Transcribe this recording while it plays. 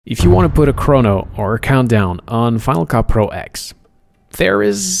If you want to put a chrono or a countdown on Final Cut Pro X, there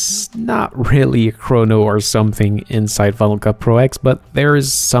is not really a chrono or something inside Final Cut Pro X, but there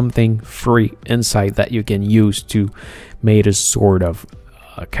is something free inside that you can use to make a sort of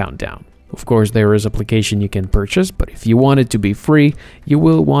countdown. Of course, there is application you can purchase, but if you want it to be free, you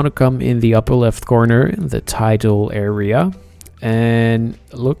will want to come in the upper left corner in the title area and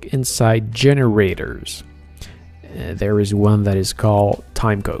look inside generators. There is one that is called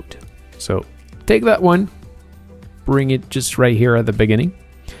timecode. So take that one, bring it just right here at the beginning,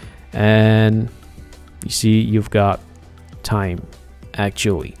 and you see you've got time.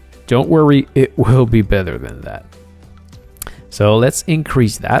 Actually, don't worry, it will be better than that. So let's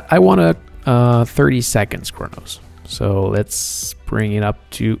increase that. I want a 30 seconds Chronos, so let's bring it up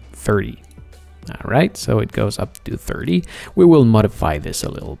to 30. All right, so it goes up to 30. We will modify this a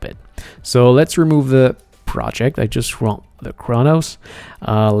little bit. So let's remove the project. I just want the Chronos.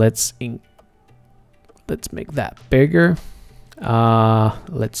 Let's make that bigger.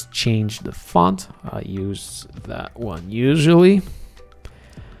 Let's change the font. I use that one usually,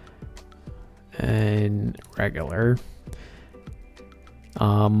 and regular.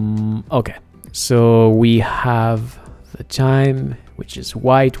 Okay, so we have the time, which is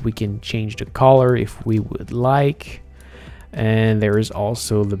white. We can change the color if we would like. And there is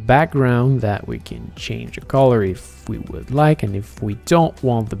also the background that we can change the color if we would like. And if we don't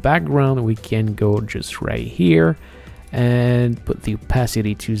want the background, we can go just right here and put the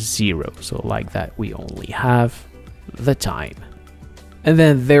opacity to 0. So like that, we only have the time. And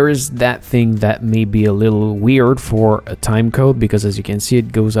then there is that thing that may be a little weird for a time code, because as you can see,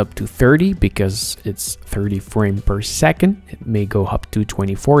 it goes up to 30 because it's 30 frames per second. It may go up to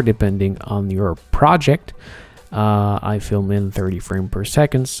 24 depending on your project. I film in 30 frames per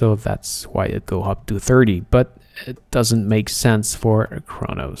second, so that's why it go up to 30, but it doesn't make sense for a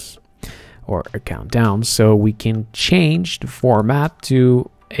Chronos or a countdown. So we can change the format to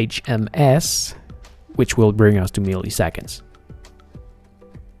HMS, which will bring us to milliseconds,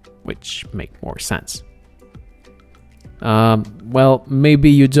 which make more sense. Well, maybe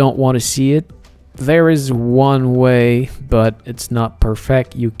you don't want to see it. There is one way, but it's not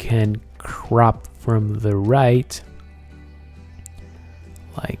perfect. You can crop from the right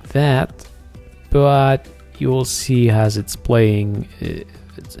like that, but you'll see as it's playing,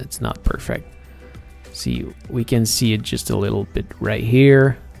 it's not perfect. See, we can see it just a little bit right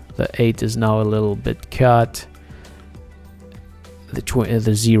here. The 8 is now a little bit cut.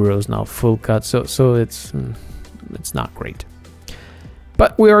 The 0 is now full cut, so it's not great.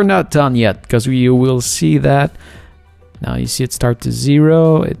 But we are not done yet, because you will see that now you see it start to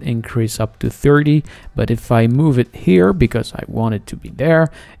 0, it increase up to 30, but if I move it here because I want it to be there,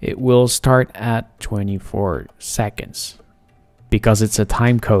 it will start at 24 seconds. Because it's a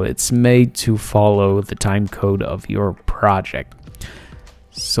time code, it's made to follow the time code of your project.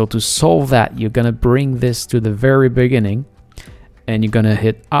 So to solve that, you're gonna bring this to the very beginning, and you're gonna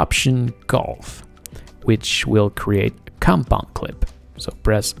hit Option Golf, which will create a compound clip. So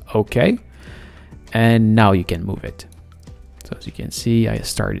press OK, and now you can move it. So as you can see, I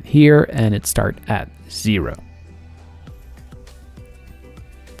started here and it started at 0.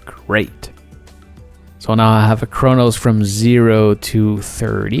 Great. So now I have a Chronos from 0 to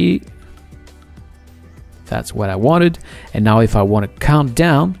 30. That's what I wanted. And now if I want to count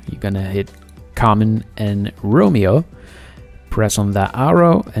down, you're gonna hit Common and Romeo, press on that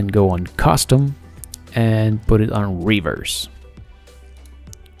arrow and go on Custom and put it on Reverse.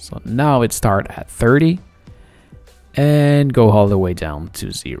 So now it starts at 30. And go all the way down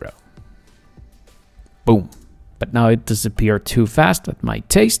to 0. Boom. But now it disappeared too fast at my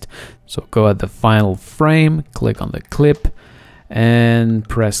taste. So go at the final frame, click on the clip, and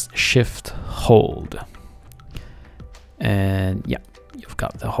press Shift Hold. And yeah, you've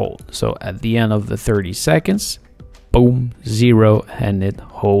got the hold. So at the end of the 30 seconds, boom, 0, and it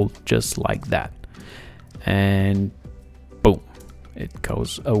hold just like that. And boom, it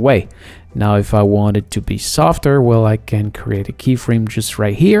goes away. Now if I want it to be softer, well, I can create a keyframe just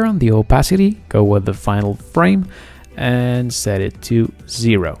right here on the opacity, go with the final frame and set it to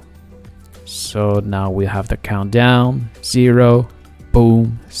 0. So now we have the countdown, 0,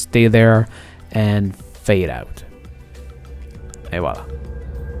 boom, stay there and fade out. Et voila.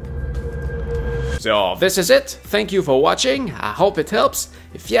 So this is it. Thank you for watching. I hope it helps.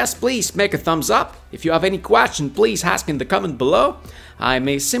 If yes, please make a thumbs up. If you have any question, please ask in the comment below. I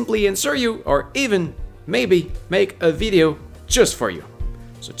may simply answer you, or even maybe make a video just for you.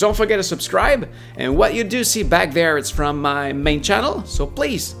 So don't forget to subscribe, and what you do see back there, it's from my main channel, so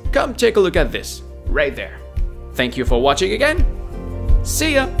please come take a look at this right there. Thank you for watching again.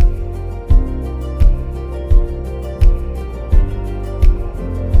 See ya!